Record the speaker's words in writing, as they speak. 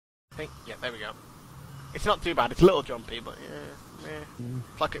think. Yeah, there we go. It's not too bad. It's a little jumpy, but yeah.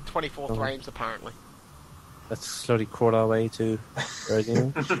 It's like at 24 frames apparently. Let's slowly crawl our way to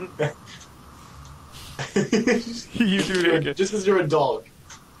Virginia. You do it again. Just because you're a dog.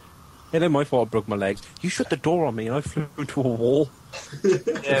 Hey, then my fault I broke my legs. You shut the door on me and I flew into a wall.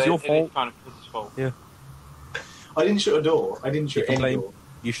 It's your fault. It's kind of his fault. Yeah. I didn't shut a door. I didn't shut any door.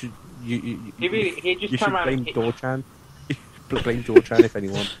 You should. He just you come should out blame and hit- Dorchan. Blame Dorchan if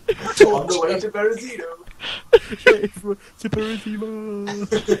anyone. On the way to Berezino. To Berezino.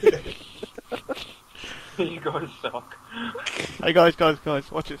 You guys suck. Hey guys,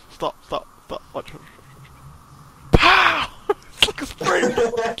 watch this. Stop, watch. Pow! It's like a spring.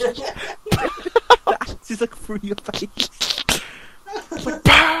 It's like through your face. It's like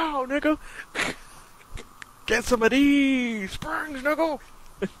pow, nigga. Get some of these springs, nigga.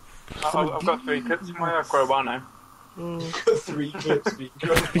 I've got 3 clips in my crowbar now. Got 3 clips being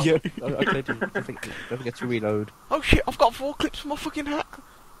Yeah, I think don't forget to reload. Oh shit! I've got 4 clips for my fucking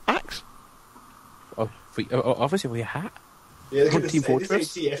axe. Oh, obviously with your hat. Yeah, they're On gonna Team say Fortress.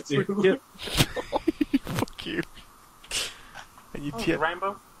 this is TF2. Yeah. Fuck you. And you The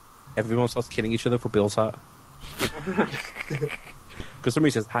rainbow? Everyone starts killing each other for Bill's hat. Because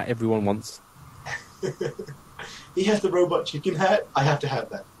somebody says hat everyone wants. He has the robot chicken hat. I have to have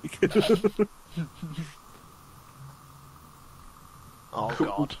that. Oh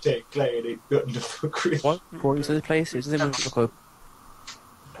god. Take clarity. What? Going to the place? It doesn't even look like.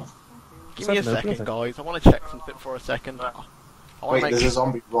 Give me a second, guys. I want to check something for a second. Wait, there's a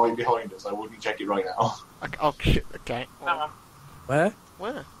zombie right behind us. I wouldn't check it right now. Oh shit. Okay. Well, Where?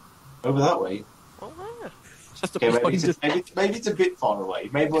 where? Over that way. Well, where? Just Okay, maybe it's a bit far away.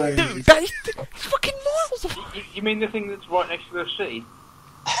 Maybe Dude, that is fucking miles away. You mean the thing that's right next to the sea?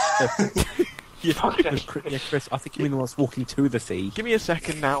 Yeah, Chris, I think you mean the one's walking to the sea. Give me a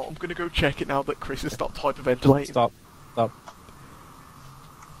second now. I'm gonna go check it now that Chris has stopped hyperventilating. Stop. I'm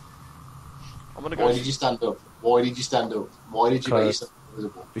gonna go. Why did you stand up? Why did you stand up? Why did you make yourself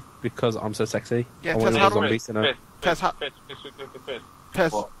invisible? Because I'm so sexy. Yeah, I want Tess, how to do be I... zombies, you know. Tess,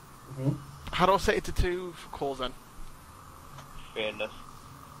 Tess, What? how do I set it to 2 for calls then? Fearless.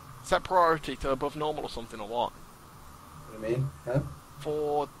 Set priority to above normal or something or what? What do you mean? Huh?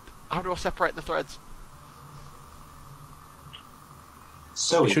 For... How do I separate the threads?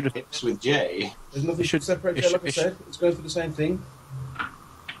 So You should've- it's with Jay. There's nothing should- to separate it there, should- like I said. It's going for the same thing.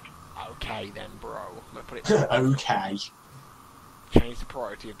 Okay then, bro. I'm gonna put it... Okay. Change the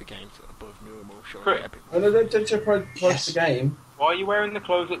priority of the game to above normal. Sure, Chris. yeah, but- Oh, no, don't separate Yes. the game. Why are you wearing the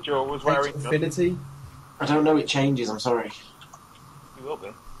clothes that Joe was wearing? It's affinity. I don't know. It changes. I'm sorry. You will be.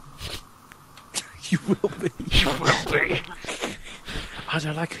 You will be. You will be. I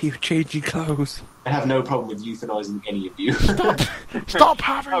don't like you changing clothes. I have no problem with euthanizing any of you. Stop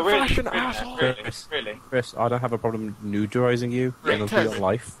having Oh, really? fashion, Really? asshole! Really? Chris, I don't have a problem nuderizing you Yeah, in Tess. real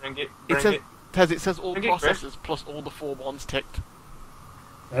life. Bring it. It Bring says, it. Tez, it says all Bring it, Chris. processors plus all the 4 ones ticked.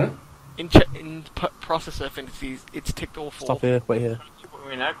 Huh? In processor affinities, it's ticked all 4. Stop here, wait here. What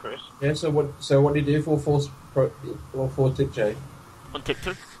we now, Chris? Yeah, so what do you do for force tip J? On tick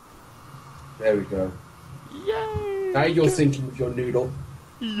 2. There we go. Yay! Now you're thinking with your noodle.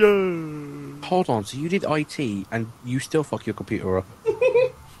 Yay! Hold on, so you did IT and you still fuck your computer up?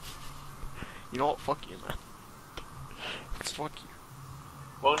 You know what? Fuck you, man. Fuck you.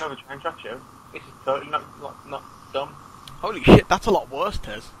 Well, never try and track you. This is totally not dumb. Holy shit, that's a lot worse,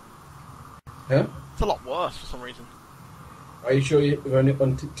 Tez. Huh? It's a lot worse for some reason. Are you sure you're only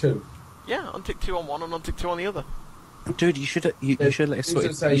on tick 2? Yeah, on tick 2 on one and on tick 2 on the other. Dude, you should let it sort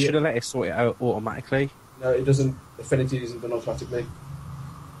it. You should have let it sort it out automatically. No, it doesn't. Affinity isn't done automatically.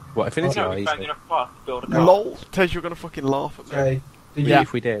 What Affinity No, are we found easy? enough parts to build a car. LOL! Tez, you're gonna fucking laugh at me. Okay. Did Yeah, you?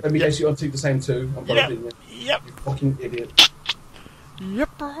 if we did. Let me guess you untick the same 2. I'm Yep. didn't you? Yep. You fucking idiot.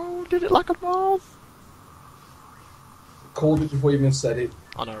 Yep, bro. Did it like a boss. Called it before you even said it.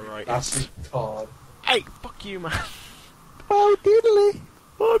 I know, right? That's retard. Hey, fuck you, man. Oh, diddly.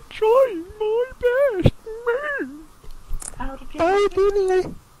 I'm trying my best, man. How did you? Oh,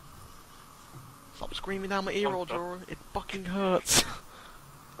 diddly. Stop screaming down my ear, old Jordan. It fucking hurts.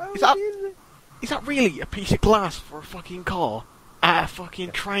 Is that really a piece of glass for a fucking car at a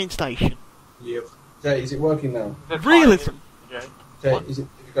fucking train station? Yep. Jay, is it working now? Realism. Jay. Jay, What? have you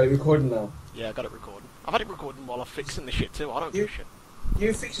got it recording now? Yeah, I got it recording. I've had it recording while I'm fixing the shit too. I don't give a shit.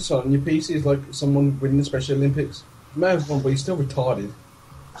 You fix this on your PC is like someone winning the Special Olympics. You may have one, but you're still retarded.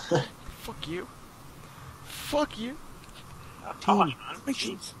 Fuck you. Fuck you. That's harsh, man.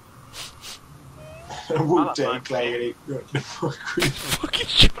 Patience. I would that's take fine. clarity. Fucking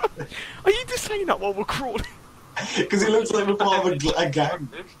shut up. Are you just saying that while we're crawling? Because it looks like we're part of a gang.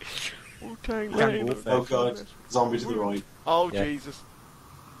 Wu-Tang Gang Clan. warfare. Oh god, zombie to the right. Oh Yeah. Jesus.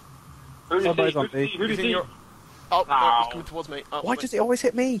 Who's Somebody he? zombie. Who's He's in he? your... Oh, no, Ow. it's coming towards me. Oh, Why wait. does it always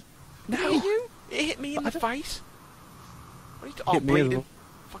hit me? It hit you? It hit me in the face. What are you oh, Hit me as bleeding. well.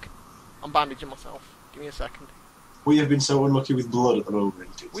 Fucking... I'm bandaging myself. Give me a second. We have been so unlucky with blood at the moment.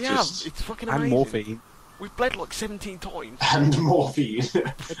 It's We just... have. It's fucking And amazing. morphine. We've bled like 17 times. And morphine.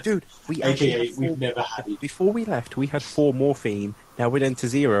 Dude, we actually AKA, had we've never had it. Before we left, we had 4 morphine. Now we're down to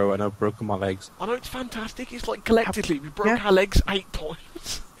 0, and I've broken my legs. I know it's fantastic. It's like collectively we broke Yeah. our legs 8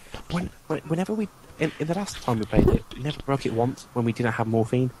 times. Whenever we... In the last time we played it, we never broke it once when we didn't have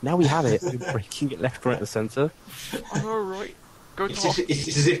morphine. Now we have it. We're breaking it left, right, and centre. I know, right? Go It's talk.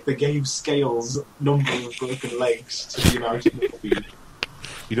 as if the game scales number of broken legs to the amount of morphine.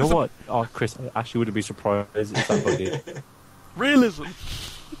 You know what? Oh, Chris, I actually wouldn't be surprised if that funny. Realism.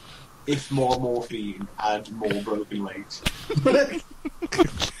 If more morphine and more broken legs.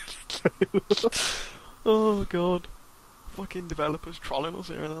 Oh god. Fucking developers trolling us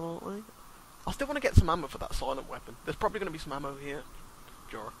here, aren't they? I still want to get some ammo for that silent weapon. There's probably going to be some ammo here.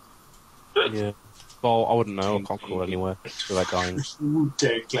 Sure. Yeah. Well, I wouldn't know. I can't call anywhere without dying.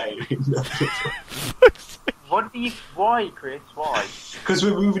 Wu-Tang Clan. Why, Chris? Why? Because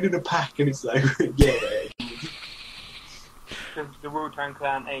we're moving in a pack and it's like, yeah. Because the Wu-Tang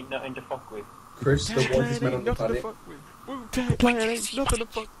Clan ain't nothing to fuck with. Chris, the Wu-Tang whitest man Clan on ain't the nothing to planet. fuck with. Wu-Tang Clan ain't nothing to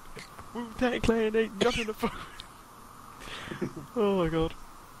fuck with. Wu-Tang Clan ain't nothing to fuck with. Oh my god.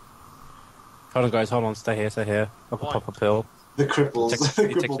 Hold on, guys. Hold on. Stay here. I can Why? pop a pill. The cripples. It takes- The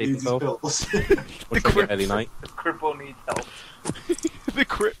it takes cripple me needs his to pills. We'll take it early night. The cripple needs help. The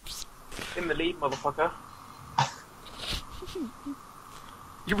Crips. In the lead, motherfucker.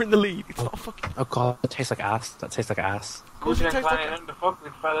 You're in the lead. It's not a fucking... Oh god, that tastes like ass. That tastes like ass. Of course it Wu-Tang tastes Clan like... ain't nothing to fuck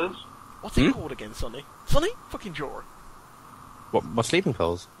with, fellas. What's it called again, Sonny? Sonny? Fucking jaw. What? My sleeping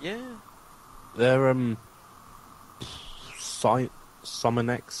pills? Yeah. They're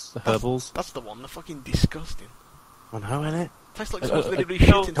Somonex herbals. That's the one. They're fucking disgusting. I know, innit? Tastes like Uh, someone's uh, literally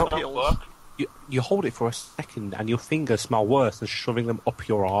Pills shit into don't pills. work. You hold it for a second and your fingers smell worse than shoving them up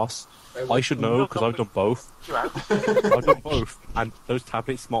your arse. I should know because I've done both. You're out. I've done both, and those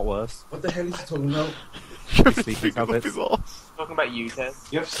tablets smell worse. What the hell is he talking about? Sleeping Fingers up tablets. his arse. Talking about you, Ted.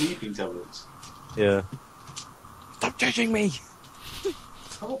 You have sleeping tablets. Yeah. Stop judging me!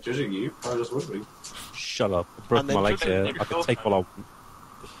 I'm not judging you. I was just wondering. Shut up. I broke And then my legs judging here. you. I can take what I want.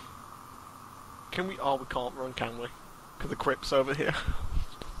 Can we... Oh, we can't run, can we? Because the Crips over here.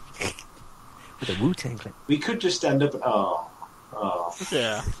 With a Wu-Tang clip. We could just stand up and... Oh.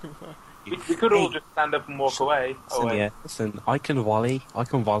 Yeah. We could all just stand up and walk away. Listen, I can volley.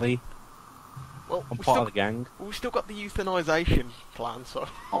 Well, I'm we part still, of the gang. we still got the euthanization plan, so...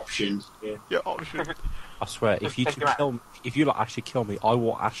 Options. Yeah. Yeah, option. I swear, if you Take two him out. kill me, if you actually kill me, I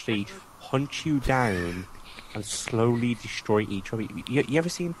will actually hunt you down and slowly destroy each of you. You ever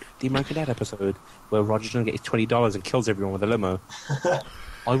seen the American Dad episode where Roger's gonna get his $20 and kills everyone with a limo?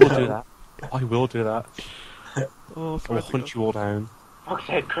 I will do that. I will do that. Oh, I will hunt you all down. Fuck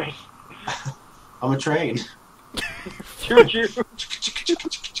that, Chris. I'm a train. Shoot you.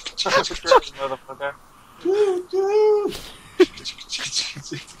 Motherfucker.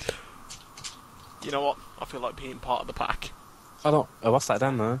 You know what? I feel like being part of the pack. I don't. Oh, what's that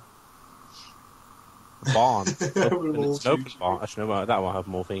down there? A barn. We're all It's an open barn. Actually, no, that won't have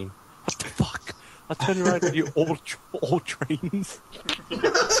morphine. What the fuck? I turned around and you all trains.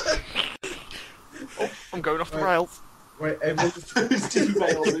 Oh, I'm going off the rails. Wait, everyone just...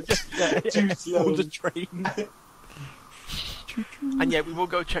 Too slow. On the train. And yeah, we will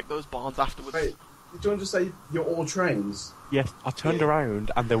go check those barns afterwards. Wait, did you want to say you're all trains? Yes, I turned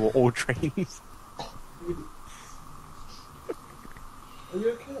around and they were all trains. Are you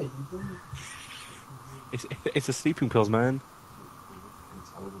okay? It's the sleeping pills, man.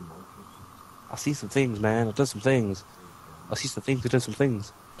 I see some things, man. I've done some things. I see some things. I've done some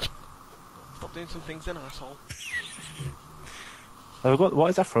things. Stop doing some things then, asshole. What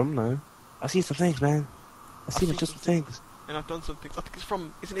is that from? No. I see some things, man. I see just some things. And I've done some things. I think it's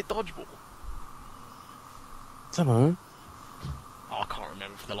from... Isn't it Dodgeball? I don't know. Oh, I can't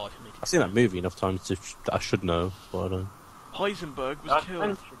remember for the life of me. I've seen that movie enough times that I should know, but I don't. Heisenberg was Not killed.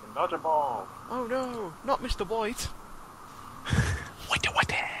 mention, not a ball. Oh no, not Mr. White. What?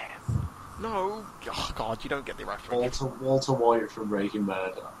 No. Oh god, you don't get the reference. Walter White from Breaking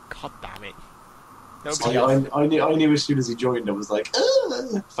Bad. God damn it. Nobody else. I knew as soon as he joined, I was like,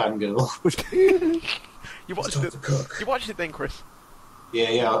 fangirl. You watched Stop it. the cook. You watched it then, Chris?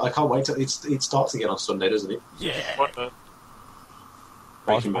 Yeah, I can't wait till it starts again on Sunday, doesn't it? Yeah. What the?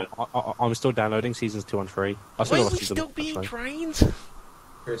 Breaking Bad. I'm still downloading seasons 2 and 3. I still Why are got we season still one, being actually. trained?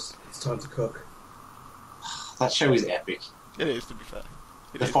 Chris, it's time to cook. That show is epic. It is, to be fair.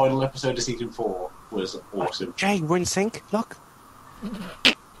 It The is. final episode of season 4 was awesome. Jay, we're in sync. Look.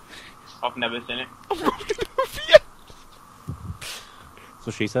 I've never seen it. I'm rolling over you. That's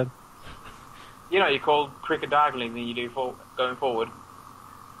what she said. You know, you call cricket diagonally than you do going forward.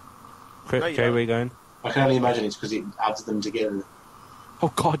 No, you Jay, don't. where you going? I can only imagine it's because it adds them together.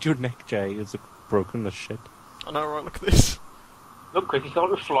 Oh god, your neck, Jay, is broken as shit. I know, right? Look at this. Look, Chris, he's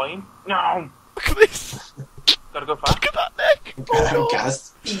got it flying. No! Look at this. Gotta go fast. Look at that neck. Oh god.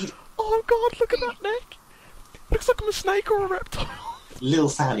 Gas speed. Oh god, look at that neck. Looks like I'm a snake or a reptile. Lil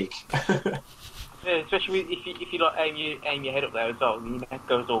Sonic. Yeah, especially if you like aim your head up there as well, your neck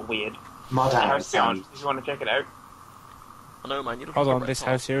goes all weird. Mud House house Beyond, Sonic. if you want to check it out. I know, man. You look Hold like a on, this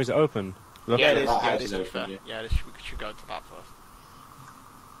reptile. house here is open. Look. Yeah, it Yeah, is. that Yeah, house it is is. To be open, fair. yeah. Yeah, we should go to that first.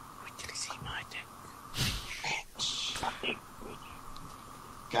 Wait till you see my dick.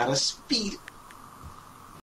 Gotta speed